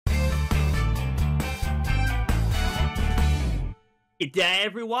Good day,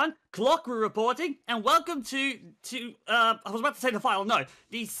 everyone. Clok-Roo reporting, and welcome to I was about to say the final, no,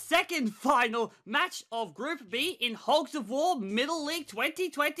 the second final match of Group B in Hogs of War Middle League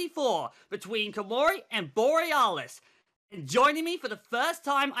 2024 between Komori and Borealis. And joining me for the first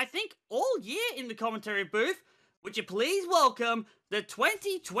time, I think, all year in the commentary booth, would you please welcome the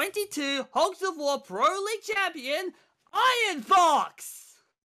 2022 Hogs of War Pro League champion, Irn Fox!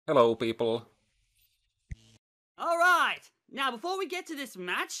 Hello, people. Alright. Now, before we get to this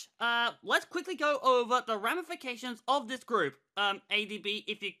match, let's quickly go over the ramifications of this group. ADB,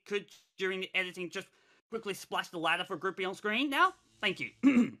 if you could, during the editing, just quickly splash the ladder for Group B on screen now. Thank you.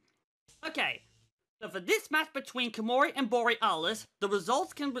 Okay, so for this match between Komori and Borealis, the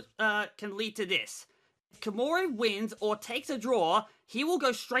results can lead to this. If Komori wins or takes a draw, he will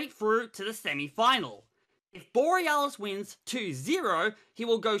go straight through to the semi-final. If Borealis wins 2-0, he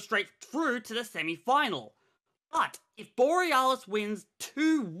will go straight through to the semi-final. But if Borealis wins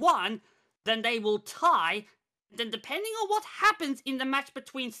 2-1, then they will tie. Then depending on what happens in the match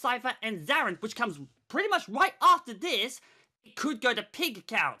between Cypher and Zarin, which comes pretty much right after this, it could go to pig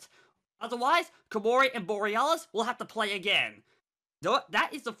count. Otherwise, Komori and Borealis will have to play again. So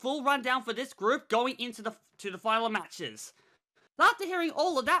that is the full rundown for this group going into the final matches. So after hearing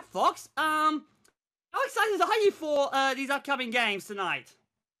all of that, Fox, how excited are you for these upcoming games tonight?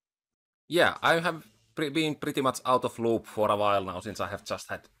 Yeah, I have been pretty much out of loop for a while now, since I have just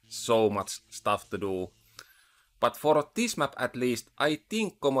had so much stuff to do. But for this map at least, I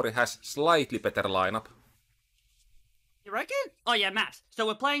think Komori has slightly better lineup. You reckon? Oh yeah, maps. So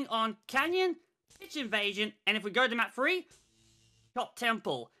we're playing on Canyon, Pitch Invasion, and if we go to map 3, Top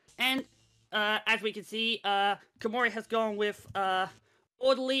Temple. And as we can see, Komori has gone with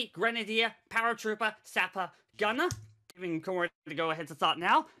Orderly, Grenadier, Paratrooper, Sapper, Gunner, giving Komori the go ahead to start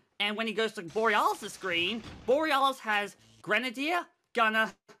now. And when he goes to Borealis' screen, Borealis has Grenadier,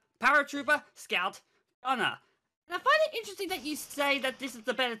 Gunner, Paratrooper, Scout, Gunner. And I find it interesting that you say that this is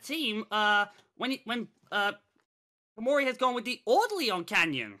the better team when Komori has gone with the Orderly on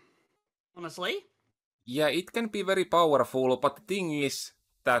Canyon, honestly. Yeah, it can be very powerful, but the thing is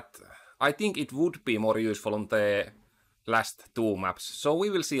that I think it would be more useful on the last two maps. So we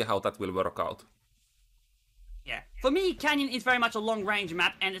will see how that will work out. Yeah, for me, Canyon is very much a long-range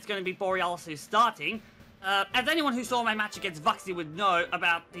map, and it's going to be Borealis who's starting. As anyone who saw my match against Vuxy would know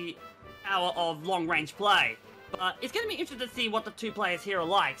about the power of long-range play. But it's going to be interesting to see what the two players here are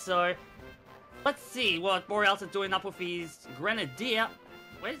like, so let's see what Borealis is doing up with his Grenadier.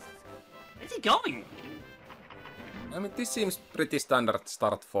 Where's he going? I mean, this seems pretty standard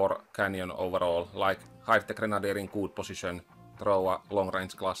start for Canyon overall, like hide the Grenadier in good position, throw a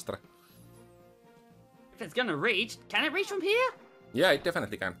long-range cluster. If it's gonna reach, can it reach from here? Yeah, it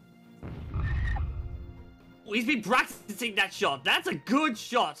definitely can. Oh, he's been practicing that shot. That's a good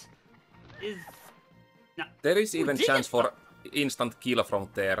shot. No. There is even chance for instant kill from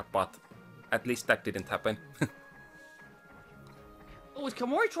there, but at least that didn't happen. Oh, is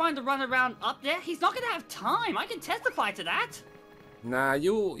Komori trying to run around up there? He's not gonna have time. I can testify to that. Nah,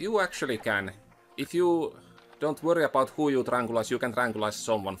 you actually can. If you don't worry about who you tranquilize, you can tranquilize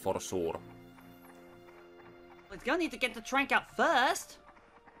someone for sure. Well, he's gonna need to get the trank out first.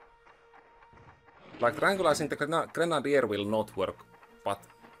 Like, tranquilizing the Grenadier will not work, but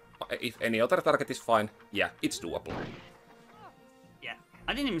if any other target is fine, yeah, it's doable. Yeah,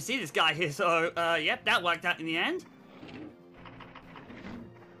 I didn't even see this guy here, so, yep, that worked out in the end.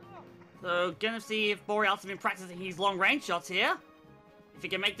 So, gonna see if Borealis has been practicing his long-range shots here. If he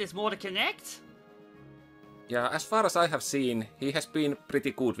can make this more to connect. Yeah, as far as I have seen, he has been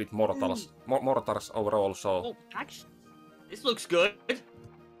pretty good with mortars overall, so... Oh, actually, this looks good. This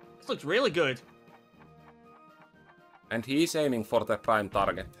looks really good. And he is aiming for the prime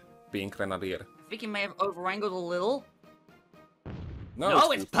target, being Grenadier. I think he may have over-angled a little. No,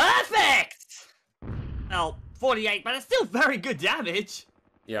 it's perfect! Well, 48, but it's still very good damage.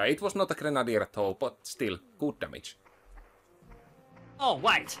 Yeah, it was not a Grenadier at all, but still, good damage. Oh,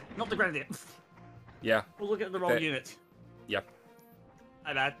 wait, not the Grenadier. Yeah. We'll look at the wrong unit. Yep.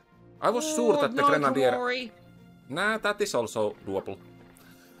 My bad. I was sure that the Grenadier... Komori. Nah, that is also doable.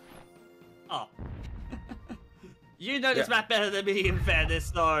 Oh. You know this map better than me, in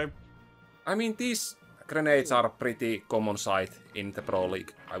fairness, so... I mean, these grenades are pretty common sight in the Pro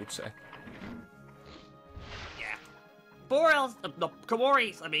League, I would say. Yeah. Borealis, no,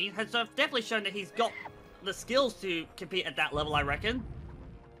 Komori, I mean, has definitely shown that he's got the skills to compete at that level, I reckon.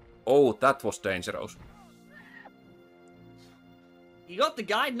 Oh, that was dangerous. He got the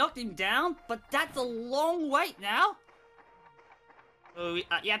guy, knocked him down, but that's a long wait now. Oh,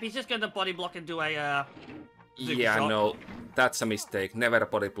 yep, he's just going to body block and do a Yeah, shot. no. That's a mistake. Never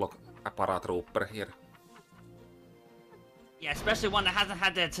body block a paratrooper here. Yeah, especially one that hasn't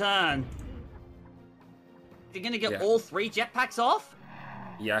had their turn. They're gonna get all 3 jetpacks off?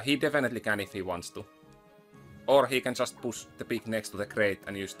 Yeah, he definitely can if he wants to. Or he can just push the pig next to the crate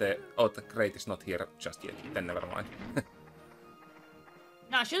and use the... Oh, the crate is not here just yet. Then never mind.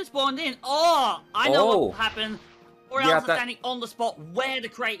 No, I should have spawned in. Oh, I know what happened. Borealis is standing on the spot where the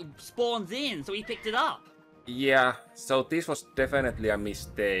crate spawns in, so he picked it up. Yeah, so this was definitely a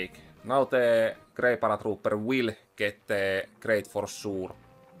mistake. Now the Grey Paratrooper will get the crate for sure.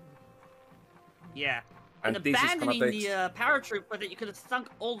 Yeah. And abandoning the paratrooper that you could have sunk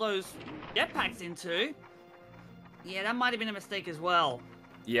all those jetpacks into. Yeah, that might have been a mistake as well.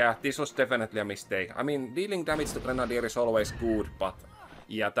 Yeah, this was definitely a mistake. I mean, dealing damage to Grenadier is always good, but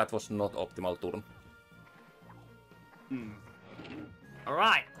yeah, that was not optimal turn.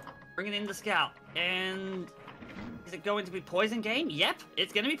 Alright, bringing in the scout. And is it going to be poison game? Yep,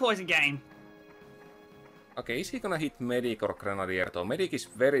 it's going to be poison game. Okay, is he gonna hit Medic or Grenadier though? Medic is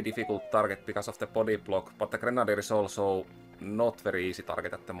very difficult target because of the body block, but the Grenadier is also not very easy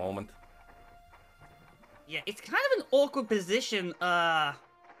target at the moment. Yeah, it's kind of an awkward position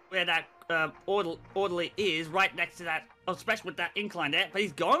where that orderly is, right next to that, especially with that incline there, but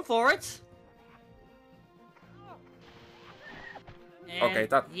he's going for it. And okay,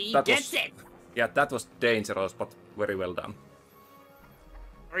 that gets was... it. Yeah, that was dangerous, but very well done.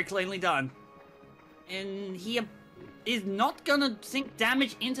 Very cleanly done. And he is not gonna sink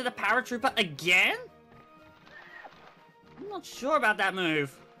damage into the paratrooper again? I'm not sure about that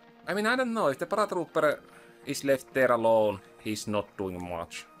move. I mean, I don't know. If the paratrooper is left there alone, he's not doing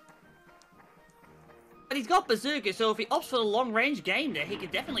much. But he's got bazooka, so if he opts for the long-range game there, he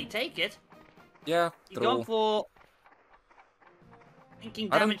could definitely take it. Yeah, he's going for... thinking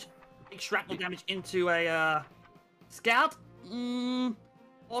damage, big shrapnel damage into a scout.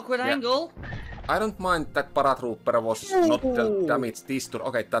 Awkward angle. I don't mind that paratrooper was not damaged this turn.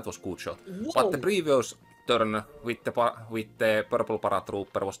 Okay, that was good shot. Whoa. But the previous turn with the purple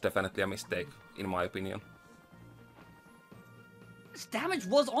paratrooper was definitely a mistake, in my opinion. How much damage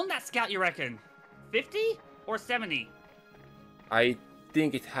was on that scout, you reckon? 50 or 70? I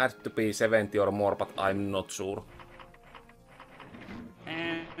think it had to be 70 or more, but I'm not sure.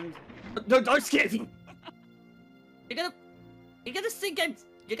 And no, don't scare me. You're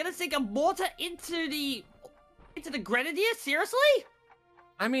gonna sink a mortar into the Grenadier? Seriously?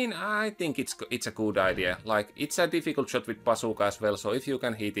 I mean, I think it's a good idea. Like, it's a difficult shot with bazooka as well, so if you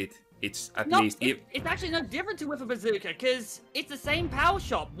can hit it, it's at least... It's actually no different to with a bazooka, because it's the same power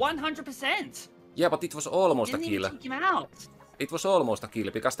shot, 100%. Yeah, but it was almost a kill. Take him out. It was almost a kill,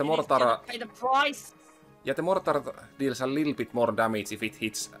 because the mortar... Pay the price. Yeah, the mortar deals a little bit more damage if it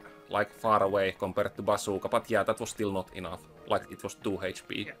hits, like, far away compared to bazooka, but yeah, that was still not enough. Like, it was 2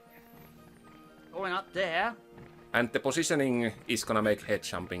 HP. Yeah. Going up there. And the positioning is gonna make head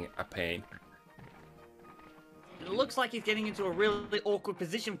jumping a pain. It looks like he's getting into a really awkward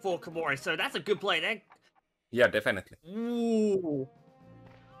position for Komori, so that's a good play there. Yeah, definitely. Ooh.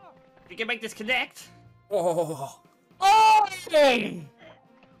 If you can make this connect. Oh! Oh!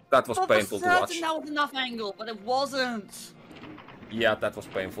 That was painful to watch. That was enough angle, but it wasn't. Yeah, that was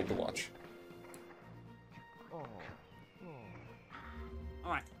painful to watch.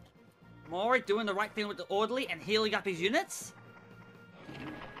 Alright. Komori doing the right thing with the orderly and healing up his units.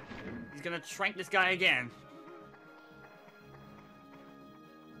 He's gonna trank this guy again.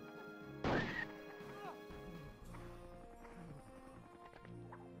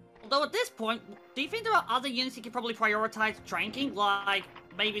 Although at this point, do you think there are other units you could probably prioritize tranking? Like,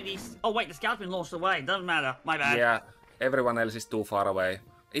 maybe these... Oh wait, the scout's been launched away. Doesn't matter. My bad. Yeah, everyone else is too far away.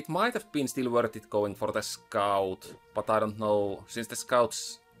 It might have been still worth it going for the scout, but I don't know. Since the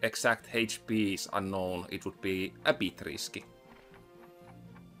scout's exact HP is unknown, it would be a bit risky.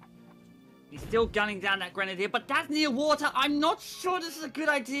 He's still gunning down that grenadier, but that's near water. I'm not sure this is a good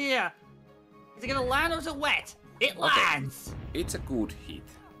idea. Is it gonna land or is it wet? It lands. It's a good hit.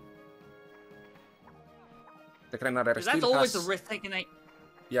 The Grenadier still that's always a risk taking a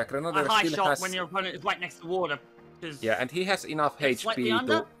Grenadier high still shot has... when your opponent is right next to water. Yeah, and he has enough HP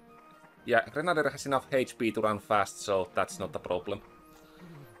to... Yeah, Grenadier has enough HP to run fast, so that's not a problem.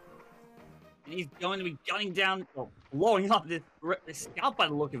 And he's going to be gunning down, or blowing up this scout by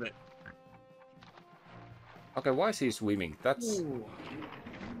the look of it. Okay, why is he swimming? That's... Ooh.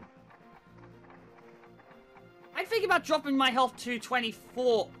 I'd think about dropping my health to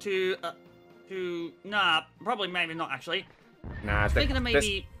 24 Nah, probably maybe not actually. Nah, thinking of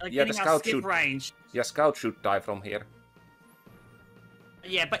maybe getting out skip range. Yeah, scout should die from here.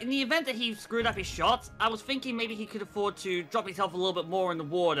 Yeah, but in the event that he screwed up his shots, I was thinking maybe he could afford to drop himself a little bit more in the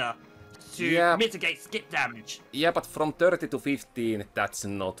water to mitigate skip damage. Yeah, but from 30 to 15, that's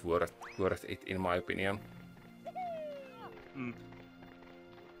not worth it, in my opinion.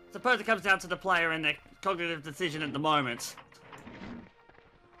 Suppose it comes down to the player and their cognitive decision at the moment.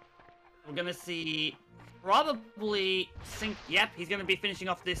 We're gonna see probably sink. Yep, he's gonna be finishing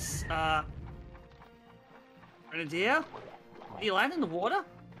off this Grenadier. Did he land in the water?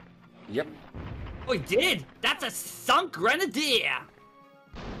 Yep. Oh, he did! That's a sunk Grenadier!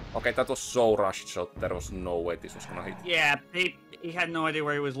 Okay, that was so rushed shot, there was no way this was gonna hit. Yeah, he had no idea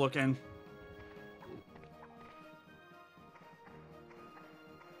where he was looking.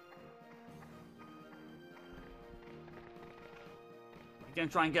 He's gonna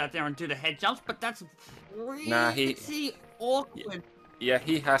try and get out there and do the head jumps, but that's really awkward. Yeah,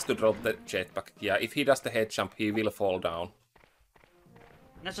 he has to drop the jetpack. Yeah, if he does the head jump, he will fall down.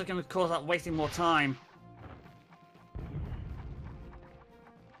 That's just gonna cause that wasting more time.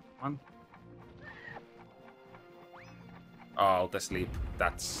 One. Oh, the sleep.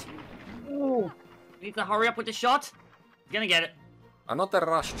 That's... Ooh. Need to hurry up with the shot. He's gonna get it. Another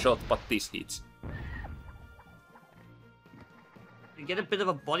rush shot, but this hits. You get a bit of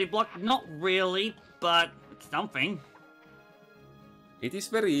a body block? Not really, but it's something. It is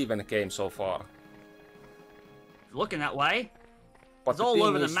very even game so far. Looking that way. But it's all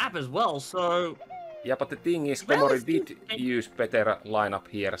over the map as well, so... Yeah, but the thing is, Komori did use better lineup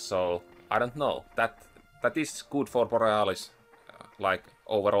here, so... I don't know. That is good for Borealis, like,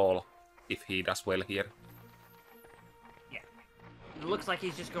 overall, if he does well here. Yeah. It looks like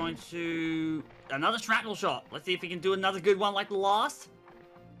he's just going to... Another shrapnel shot. Let's see if he can do another good one like the last.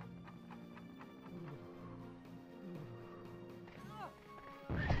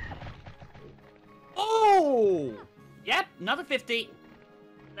 Oh! Yep, another 50.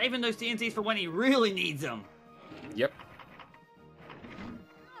 Saving those TNTs for when he really needs them. Yep.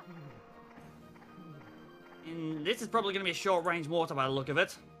 And this is probably going to be a short-range mortar by the look of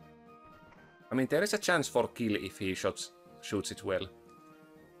it. I mean, there is a chance for kill if he shoots it well.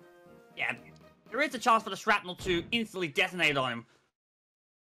 Yeah, there is a chance for the shrapnel to instantly detonate on him.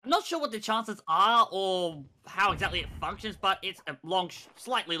 I'm not sure what the chances are or how exactly it functions, but it's a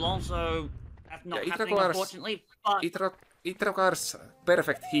slightly long, so that's not happening, unfortunately. But it requires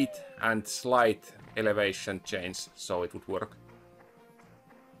perfect heat and slight elevation change, so it would work.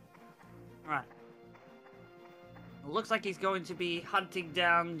 Right. It looks like he's going to be hunting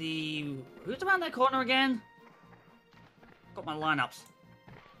down the... Who's around that corner again? Got my lineups.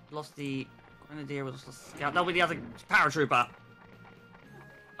 Lost the Grenadier, lost the Scout. That'll be the other paratrooper.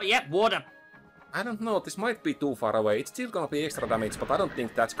 Oh, yeah, water. I don't know, this might be too far away. It's still gonna be extra damage, but I don't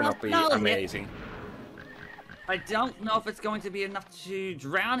think that's gonna be amazing. I don't know if it's going to be enough to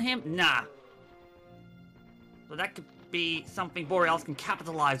drown him. Nah. So that could be something Borealis can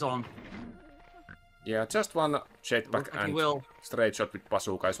capitalize on. Yeah, just one jetpack and straight shot with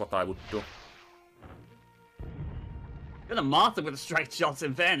bazooka is what I would do. You're the master with the straight shots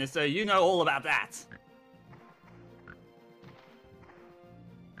in fairness, so you know all about that.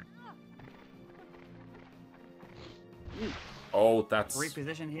 Oh, that's...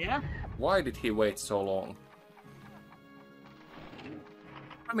 Reposition here. Why did he wait so long?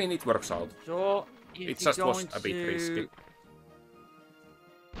 I mean, it works out. Sure. It just was a bit risky.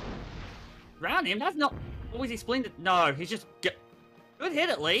 Round him? That's not... What was he splendid? No, he's just... Good hit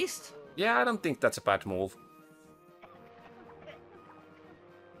at least. Yeah, I don't think that's a bad move.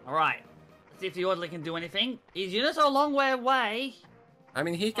 Alright. Let's see if the orderly can do anything. His units are a long way away. I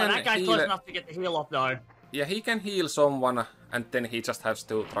mean, he can that guy's close enough to get the heal off, though. Yeah, he can heal someone, and then he just has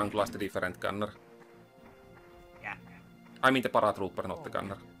to tranquilize the different gunner. Yeah. I mean the paratrooper, not the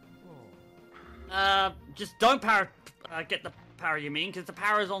gunner. Just don't get the para, you mean, because the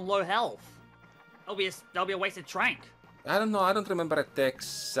para is on low health. That'll be a wasted trank. I don't know, I don't remember the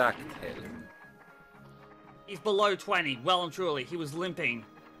exact health. He's below 20, well and truly. He was limping.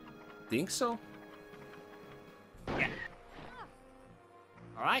 Think so? Yeah.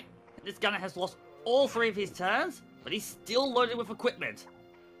 Alright. This gunner has lost all 3 of his turns, but he's still loaded with equipment.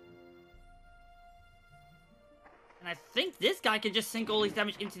 And I think this guy can just sink all his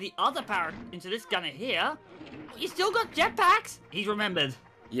damage into the other into this gunner here. He's still got jetpacks! He's remembered.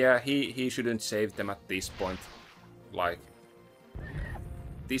 Yeah, he shouldn't save them at this point. Like,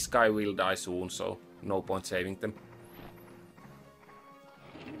 this guy will die soon, so no point saving them.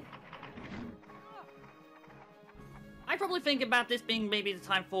 I probably think about this being maybe the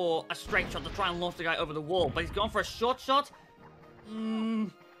time for a straight shot to try and launch the guy over the wall, but he's gone for a short shot.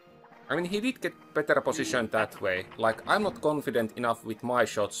 I I mean, he did get better position that way. Like, I'm not confident enough with my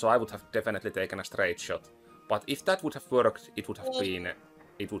shot, so I would have definitely taken a straight shot. But if that would have worked, it would have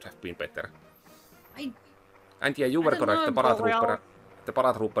been better. And yeah, you were correct. The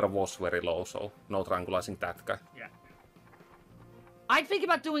paratrooper was very low, so no tranquilizing that guy. Yeah. I'd think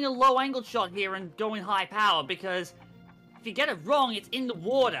about doing a low-angled shot here and going high power, because if you get it wrong, it's in the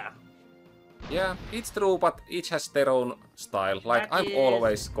water. Yeah, it's true, but each has their own style. Like, I'm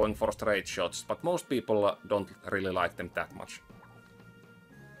always going for straight shots, but most people don't really like them that much.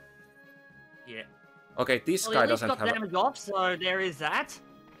 Yeah. Okay, this guy doesn't have... damage off, so there is that.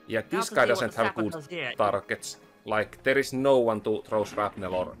 Yeah, this guy doesn't have good targets. Like, there is no one to throw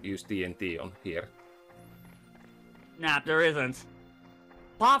shrapnel or use TNT on here. Nah, there isn't.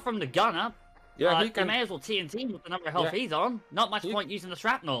 Apart from the gunner, yeah, he can... may as well TNT with the number of health he's on. Not much point using the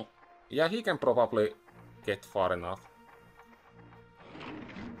shrapnel. Yeah, he can probably get far enough.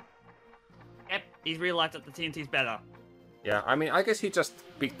 Yep, he's realized that the TNT's better. Yeah, I mean, I guess he just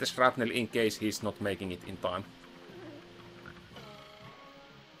picked the shrapnel in case he's not making it in time.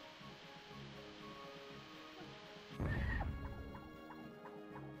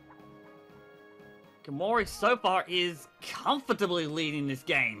 Komori so far is comfortably leading this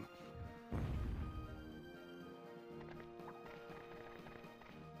game.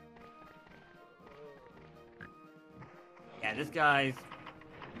 Yeah, this guy's...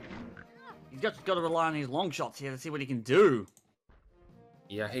 He's just got to rely on his long shots here to see what he can do.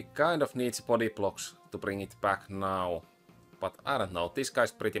 Yeah, he kind of needs body blocks to bring it back now. But I don't know, this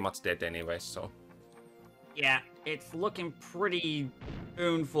guy's pretty much dead anyway, so... Yeah, it's looking pretty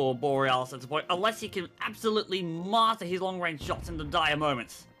doomed for Borealis at this point, unless he can absolutely master his long-range shots in the dire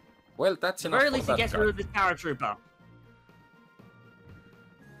moments. Well, that's enough. At the very least, he gets rid of this paratrooper.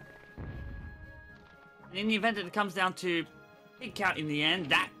 And in the event that it comes down to pig count in the end,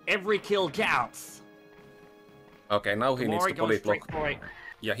 that every kill counts. Okay, now he needs to body block.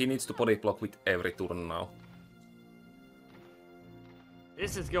 Yeah, he needs to body block with every turn now.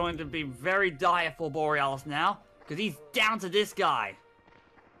 This is going to be very dire for Borealis now, because he's down to this guy.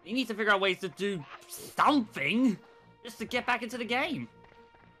 He needs to figure out ways to do something, just to get back into the game.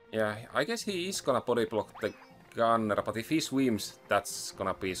 Yeah, I guess he is gonna body block the gunner, but if he swims, that's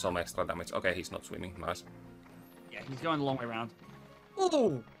gonna be some extra damage. Okay, he's not swimming, nice. Yeah, he's going the long way around.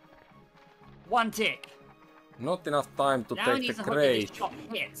 Ooh! One tick. Not enough time to now take the crate. Shot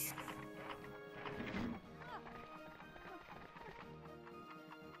hits.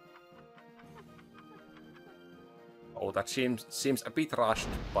 Oh, that seems a bit rushed,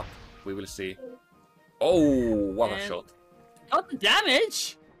 but we will see. Oh, what a shot. Got the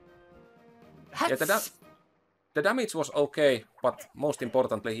damage! Yeah, the damage was okay, but most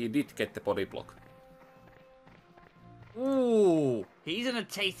importantly, he did get the body block. Ooh, he's in a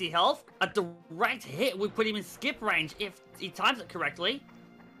tasty health. A direct hit would put him in skip range if he times it correctly.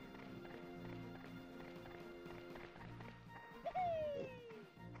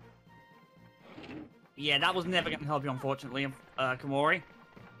 Yeah, that was never going to help you, unfortunately, Komori.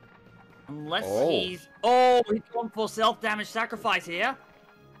 Unless he's... Oh, he's gone for self-damage sacrifice here.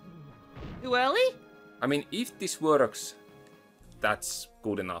 Too early? I mean, if this works, that's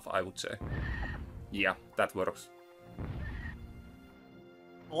good enough, I would say. Yeah, that works.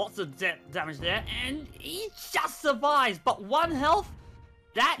 Lots of damage there, and he just survives. But 1 health,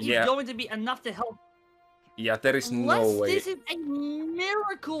 that is going to be enough to help. Yeah, there is no way. This is a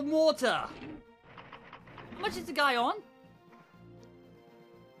miracle mortar. How much is the guy on?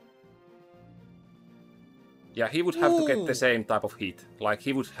 Yeah, he would have to get the same type of hit. Like,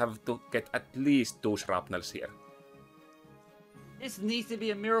 he would have to get at least 2 shrapnels here. This needs to be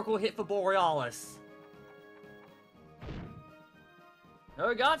a miracle hit for Borealis.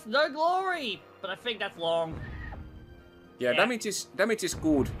 No guts, no glory! But I think that's long. Yeah, damage is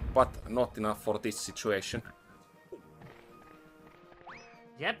good, but not enough for this situation.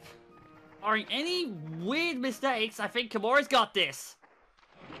 Yep. Barring any weird mistakes, I think Komori's got this.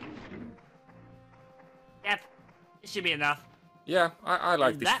 Yep. It should be enough. Yeah, I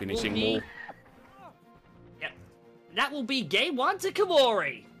like this finishing move. Yep. That will be game 1 to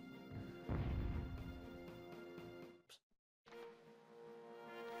Komori.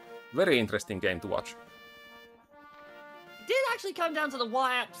 Very interesting game to watch. It did actually come down to the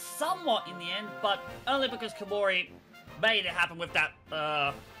wire somewhat in the end, but only because Komori made it happen with that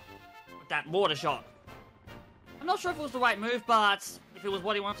mortar shot. I'm not sure if it was the right move, but if it was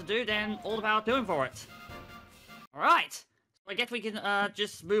what he wanted to do, then all the power to him for it. Alright, so I guess we can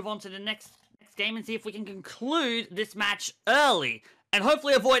just move on to the next game and see if we can conclude this match early. And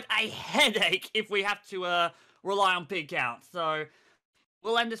hopefully avoid a headache if we have to rely on pig count. So,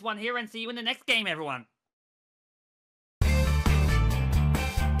 we'll end this one here and see you in the next game, everyone.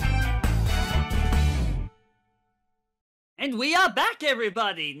 And we are back,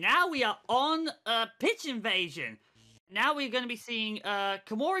 everybody! Now we are on Pitch Invasion. Now we're going to be seeing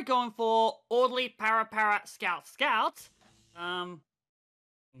Komori going for Orderly, Para, Para, Scout, Scout.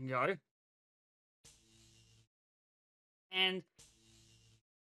 Go. And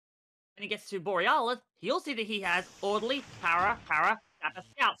when he gets to Borealis, he'll see that he has Orderly, Para, Para, Kappa,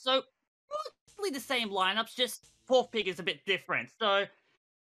 Scout. So, mostly the same lineups, just fourth pick is a bit different. So,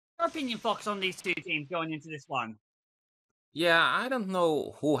 your opinion, Fox, on these two teams going into this one? Yeah, I don't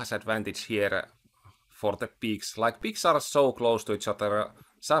know who has advantage here for the picks. Like, picks are so close to each other.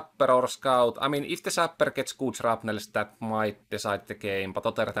 Sapper or Scout. I mean, if the Sapper gets good shrapnels, that might decide the game. But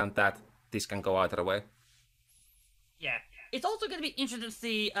other than that, this can go either way. Yeah. It's also going to be interesting to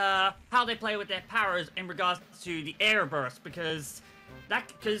see how they play with their powers in regards to the air burst, because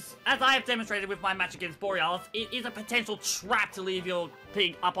as I have demonstrated with my match against Borealis, it is a potential trap to leave your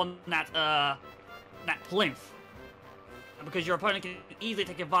pig up on that plinth. Because your opponent can easily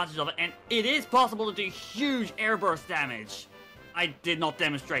take advantage of it, and it is possible to do huge air burst damage. I did not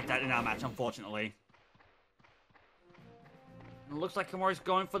demonstrate that in our match, unfortunately. It looks like Komori's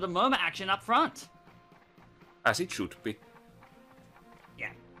going for the MoMA action up front. As it should be.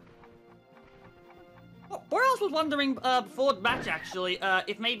 Yeah. Well, Borealis was wondering before the match, actually,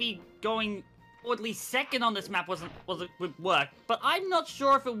 if maybe going Orderly second on this map would work. But I'm not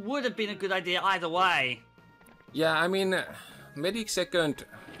sure if it would have been a good idea either way. Yeah, I mean, Medic second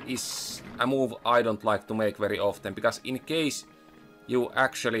is a move I don't like to make very often, because in case you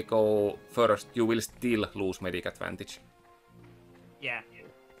actually go first, you will still lose Medic advantage. Yeah.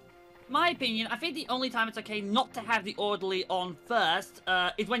 My opinion, I think the only time it's okay not to have the Orderly on first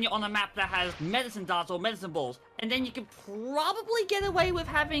is when you're on a map that has Medicine Darts or Medicine Balls. And then you can probably get away with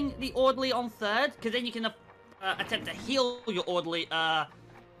having the Orderly on third, because then you can attempt to heal your Orderly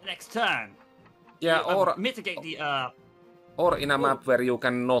next turn. Yeah, or mitigate the or in a map where you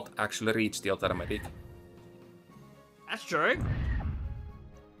cannot actually reach the other medic. That's true.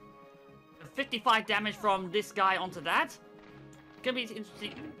 55 damage from this guy onto that. Gonna be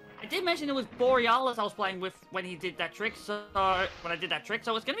interesting. I did mention it was Borealis I was playing with when he did that trick, so when I did that trick,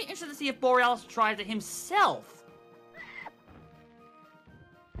 so it's gonna be interesting to see if Borealis tries it himself.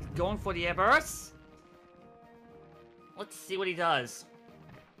 He's going for the air burst. Let's see what he does.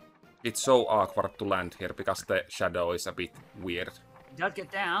 It's so awkward to land here because the shadow is a bit weird. He does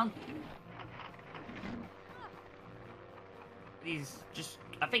get down.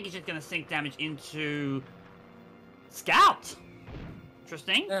 I think he's just gonna sink damage into Scout.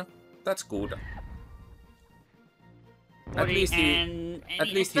 Interesting. Yeah, that's good. At 40 least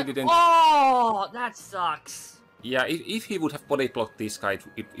he didn't. Oh, that sucks. Yeah, if he would have body blocked this guy,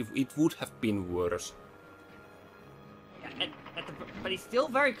 it would have been worse. Yeah, but he's still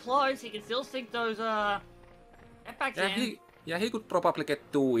very close. He can still sink those jetpacks in. He could probably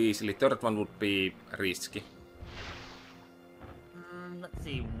get two easily. Third one would be risky. Let's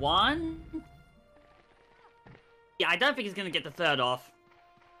see, one. Yeah, I don't think he's gonna get the third off.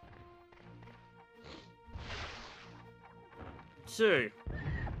 Two.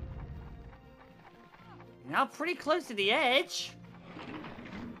 Now pretty close to the edge.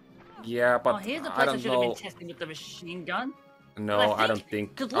 Yeah, but here's the I place I don't should have been know. testing with the machine gun. No, I don't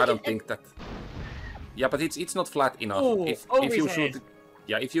think that. Yeah, but it's not flat enough. Ooh, if you shoot it,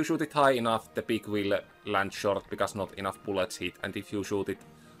 if you shoot it high enough, the pig will land short because not enough bullets hit. And if you shoot it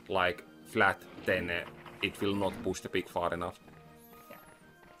like flat, then it will not push the pig far enough.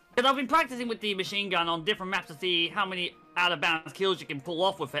 Because I've been practicing with the machine gun on different maps to see how many out-of-bounds kills you can pull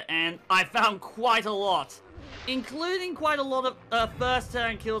off with it, and I found quite a lot. Including quite a lot of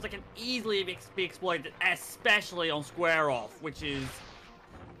first-turn kills that can easily be exploited, especially on square-off, which is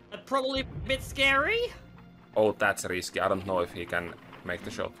probably a bit scary. Oh, that's risky. I don't know if he can make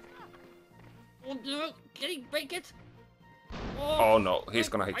the shot. Can he break it? Oh no, he's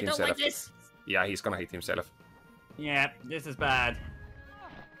gonna hit himself. I don't like this. Yeah, he's gonna hit himself. Yeah, this is bad.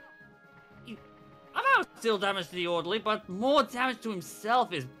 I found still damage to the Orderly, but more damage to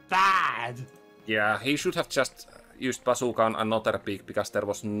himself is bad. Yeah, he should have just used bazooka on another pig because there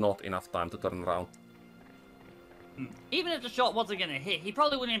was not enough time to turn around. Even if the shot wasn't gonna hit, he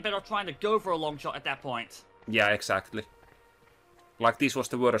probably would have been better trying to go for a long shot at that point. Yeah, exactly. Like, this was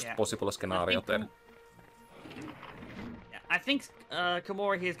the worst possible scenario there. I think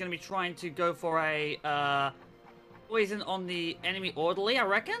Komori here is going to be trying to go for a poison on the enemy Orderly, I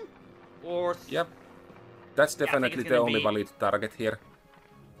reckon? Or... Yep. That's definitely the only valid target here.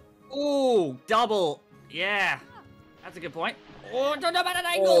 Ooh, double. Yeah. That's a good point. Oh, don't know about an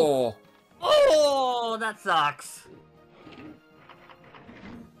angle! Oh, that sucks.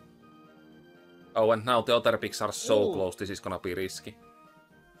 Oh, and now the other picks are so close, this is gonna be risky.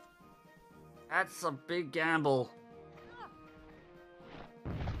 That's a big gamble.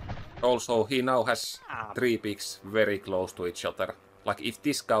 Also, he now has 3 picks very close to each other. Like, if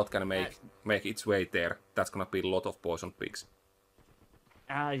this scout can make its way there, that's gonna be a lot of poison picks.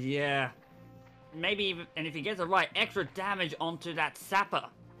 Yeah. Maybe even, and if he gets it right, extra damage onto that sapper.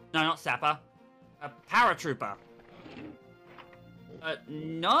 No, not sapper. A paratrooper.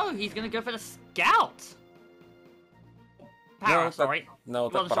 No, he's gonna go for the scout. Sorry. No,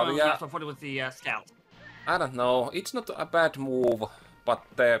 I thought it was the scout. I don't know. It's not a bad move, but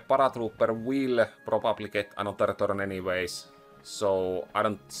the paratrooper will probably get another turn anyways. So I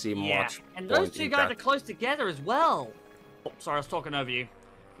don't see much and point those two in guys that. are close together as well. Oh, sorry, I was talking over you.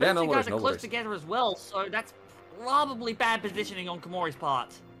 Yeah, Those no two worries, guys are close together as well, so that's probably bad positioning on Komori's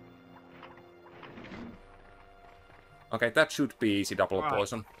part. Okay, that should be easy double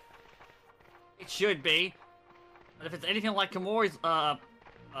poison. It should be. But if it's anything like Komori's fire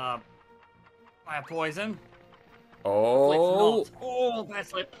poison. Oh! It's not. Oh, bad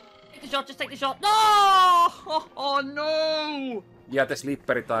slip. Take the shot, just take the shot. No! Oh no! Yeah, the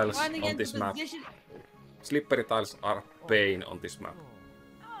slippery tiles Finding on this map. position. Slippery tiles are pain on this map.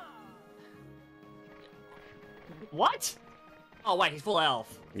 What? Oh wait, he's full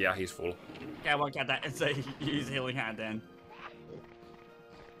health. Yeah, he's full. Okay, I won't count that and say use healing hand then.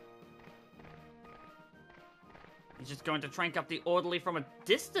 He's just going to trank up the orderly from a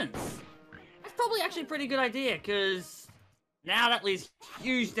distance. That's probably actually a pretty good idea, because now that leaves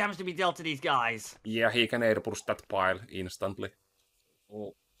huge damage to be dealt to these guys. Yeah, he can air push that pile instantly.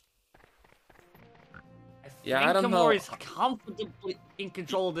 Oh. I don't know. Komori's comfortably in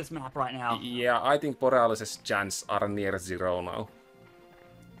control of this map right now. Yeah, I think Borealis' chances are near 0 now.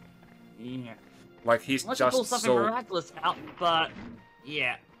 Yeah. Like, he's Unless just he pulls something miraculous out, but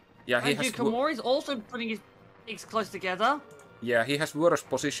yeah. Yeah, he has. Komori's also putting his pigs close together. Yeah, he has worse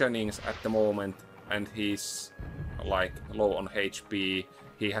positionings at the moment, and he's like low on HP.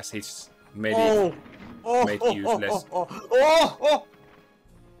 He has his medic made useless. Oh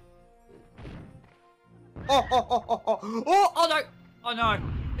no! Oh no!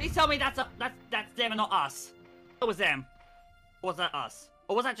 Please tell me that's them and not us. It was them. Or was that us?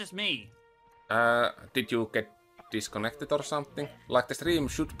 Or was that just me? Did you get disconnected or something? Like, the stream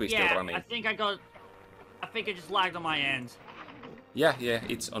should be still running. I think it just lagged on my end. Yeah,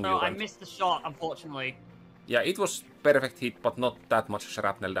 it's on your I end. missed the shot, unfortunately. Yeah, it was perfect hit, but not that much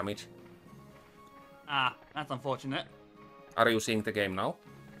shrapnel damage. Ah, that's unfortunate. Are you seeing the game now?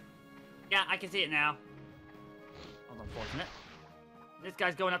 Yeah, I can see it now. That's unfortunate. This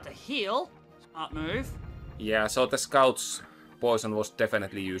guy's going up to heal. Smart move. Yeah, so the scout's poison was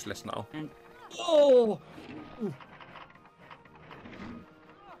definitely useless now. And ooh.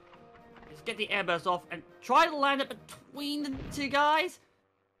 Just get the airburst off and try to land it between the two guys.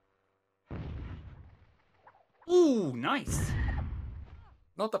 Ooh, nice.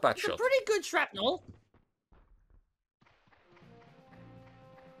 Not a bad It's shot. a pretty good shrapnel.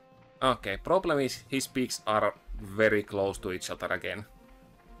 Okay, problem is his peaks are very close to each other again.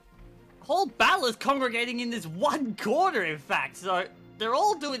 The whole battle is congregating in this one corner, in fact, so they're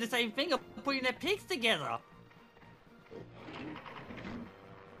all doing the same thing of putting their picks together.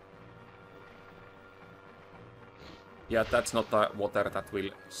 Yeah, that's not the water that will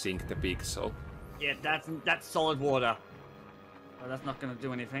sink the peak, so... Yeah, that's solid water. So that's not gonna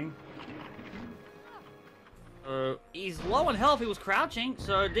do anything. He's low on health, he was crouching,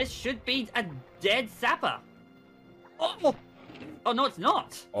 so this should be a dead sapper. Oh! Oh, no, it's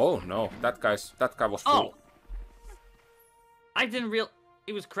not! Oh, no, that guy was full. Oh! I didn't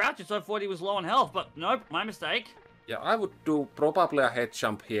he was crouching, so I thought he was low on health, but nope, my mistake. Yeah, I would do probably a head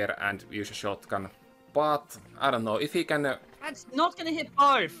jump here and use a shotgun. But, I don't know, if he can... That's not gonna hit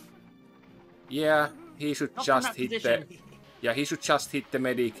both! Yeah, he should Not just from that hit position. Yeah, he should just hit the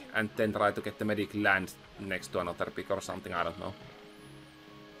medic and then try to get the medic land next to another pick or something, I don't know.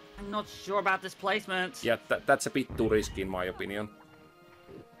 I'm not sure about this placement. Yeah, that's a bit too risky in my opinion.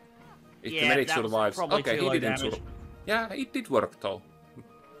 If the medic that was survives... probably Okay, too he low didn't damage. survive. Yeah, it did work though.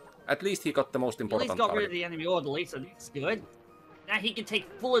 At least he got the most At important least got rid target. of the enemy orderly, so that's good. Now he can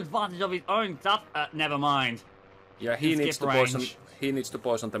take full advantage of his own stuff. Never mind. Yeah, he needs to Skip poison. range. He needs to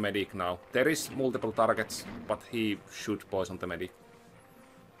poison the medic now. There is multiple targets, but he should poison the medic.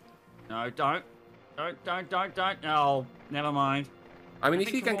 No, don't. Don't. No, never mind. I mean, if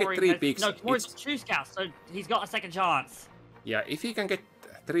he can get 3 peaks... No, Komori's got 2 scouts, so he's got a second chance. Yeah, if he can get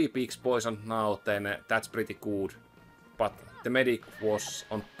 3 peaks poisoned now, then that's pretty good. But The medic was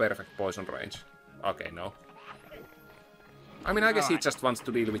on perfect poison range. Okay, no. I mean, I guess he just wants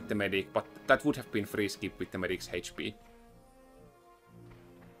to deal with the medic, but that would have been free skip with the medic's HP.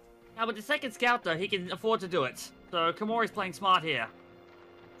 Now, with the second scout, though, he can afford to do it. So Komori's playing smart here.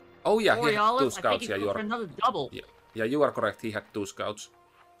 Oh yeah, he had 2 Borealis, I think scouts. Yeah, he's for another double. Yeah, you are correct. He had 2 scouts.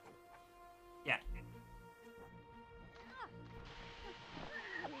 Yeah.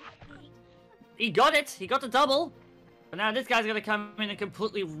 He got it. He got the double. But now this guy's gonna come in and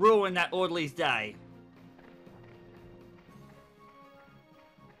completely ruin that orderly's day.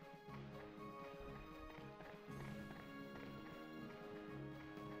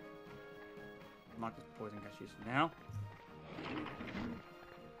 Marcus poison gets used now.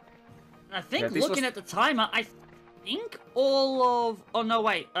 And I think looking at the timer, I think all of... Oh, no,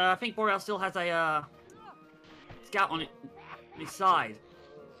 wait. I think Borealis still has a scout on his side.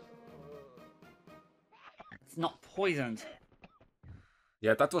 It's not poisoned.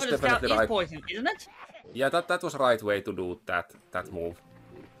 Yeah, that was but definitely the scout right. is poisoned, isn't it? Yeah, that was right way to do that move.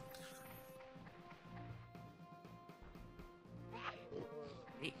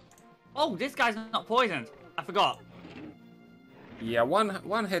 Oh, this guy's not poisoned. I forgot. Yeah,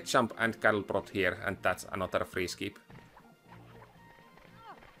 one head jump and cattle prod here, and that's another free skip.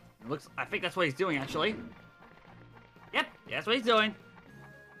 Looks. I think that's what he's doing, actually. Yep, that's what he's doing.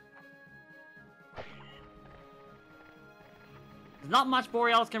 There's not much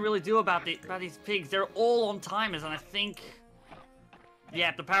Borealis can really do about these pigs. They're all on timers, and I think...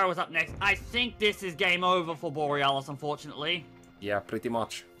 Yeah, the power was up next. I think this is game over for Borealis, unfortunately. Yeah, pretty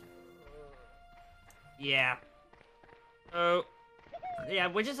much. Yeah. So... Yeah,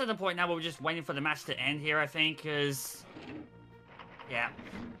 we're just at the point now where we're just waiting for the match to end here, I think, because... Yeah.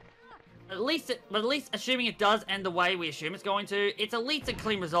 At least assuming it does end the way we assume it's going to, it's at least a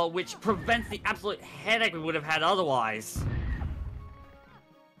clean result, which prevents the absolute headache we would have had otherwise.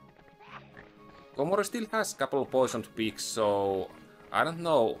 Komori still has a couple poisoned pigs, so... I don't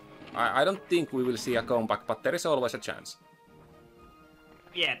know. I don't think we will see a comeback, but there is always a chance.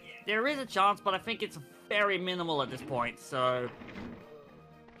 Yeah, there is a chance, but I think it's very minimal at this point, so...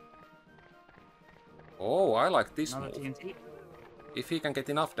 Oh, I like this Another move. TNT. If he can get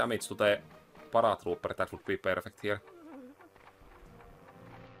enough damage to the paratrooper, that would be perfect here.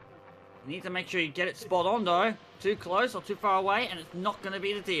 You need to make sure you get it spot on, though. Too close or too far away, and it's not going to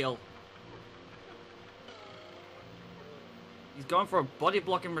be the deal. He's going for a body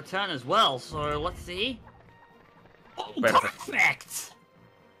block in return as well, so let's see. Oh, perfect!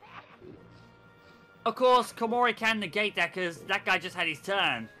 Of course, Komori can negate that because that guy just had his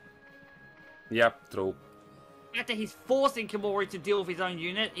turn. Yep, true. The fact that he's forcing Komori to deal with his own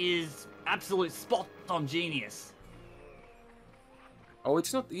unit is absolute spot-on genius. Oh,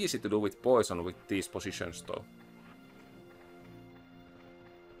 it's not easy to do with poison with these positions, though.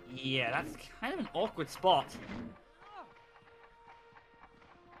 Yeah, that's kind of an awkward spot.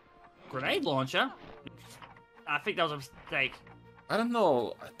 Grenade launcher? I think that was a mistake. I don't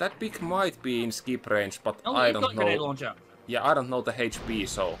know. That pig might be in skip range, but Oh, I he's don't got know. grenade launcher. Yeah, I don't know the HP,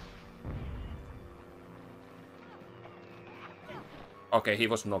 so... Okay, he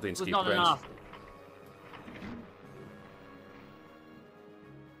was not in skip Not range. enough.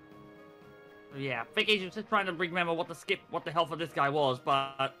 Yeah, I think he was just trying to remember what the hell for this guy was,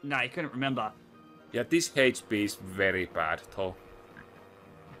 but no, he couldn't remember. Yeah, this HP is very bad, though.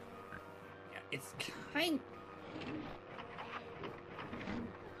 Yeah, it's kind...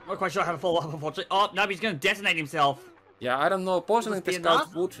 Not quite sure how to follow up, unfortunately. Oh, no, he's going to detonate himself. Yeah, I don't know. Poisoning the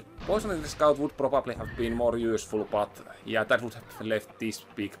scout would probably have been more useful, but yeah, that would have left this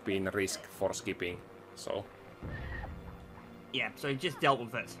big being risk for skipping. So. Yeah, so he just dealt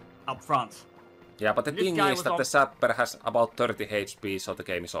with it up front. Yeah, but the thing is that the sapper has about 30 HP, so the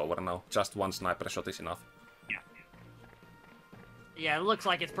game is over now. Just one sniper shot is enough. Yeah. Yeah, it looks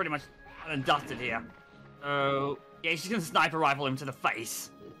like it's pretty much done and dusted here. So, yeah, he's just gonna sniper rifle him to the face.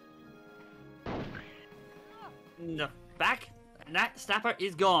 No, back, and that snapper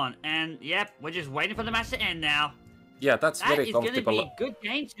is gone. And, yep, we're just waiting for the match to end now. Yeah, that's very comfortable. That is gonna be a good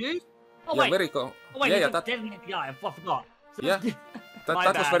game, too. Oh, yeah, wait. Very yeah, that detonate the guy. I forgot. So yeah,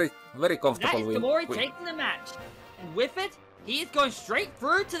 that was very comfortable. That is Komori taking the match. And with it, he is going straight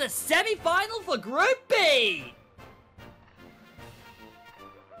through to the semi-final for Group B.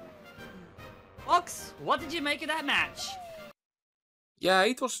 Fox, what did you make of that match? Yeah,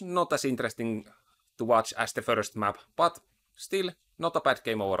 it was not as interesting to watch as the first map, but still not a bad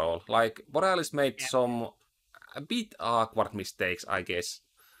game overall. Like, Borealis made some a bit awkward mistakes, I guess.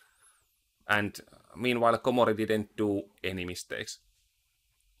 And meanwhile, Komori didn't do any mistakes.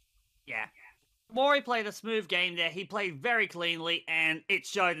 Yeah. Komori played a smooth game there. He played very cleanly, and it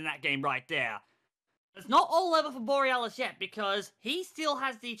showed in that game right there. It's not all over for Borealis yet, because he still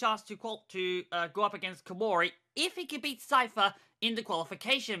has the chance to go up against Komori if he can beat Cypher in the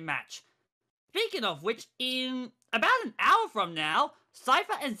qualification match. Speaking of which, in about an hour from now,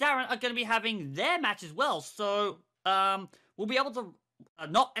 Cypher and Zarin are going to be having their match as well. So, we'll be able to,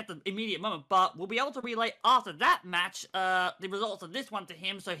 not at the immediate moment, but we'll be able to relay after that match the results of this one to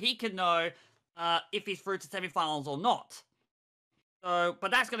him, so he can know if he's through to semifinals or not. So,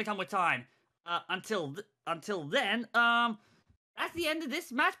 but that's going to come with time. Until then, that's the end of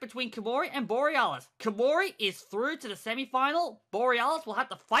this match between Komori and Borealis. Komori is through to the semi-final. Borealis will have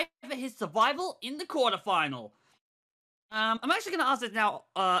to fight for his survival in the quarterfinal. I'm actually going to ask this now,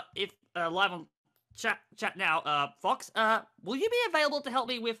 if live on chat now, Fox. Will you be available to help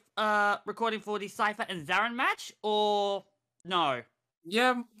me with recording for the Cypher and Zarin match, or no?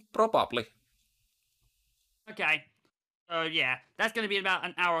 Yeah, probably. Okay. So yeah, that's going to be in about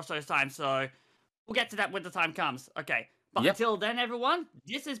an hour or so's time. So we'll get to that when the time comes. Okay. But until then, everyone,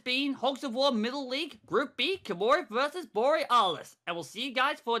 this has been Hogs of War Middle League Group B, Komori versus Borealis. And we'll see you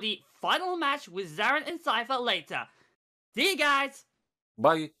guys for the final match with Zarin and Cypher later. See you guys!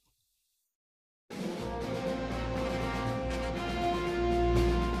 Bye!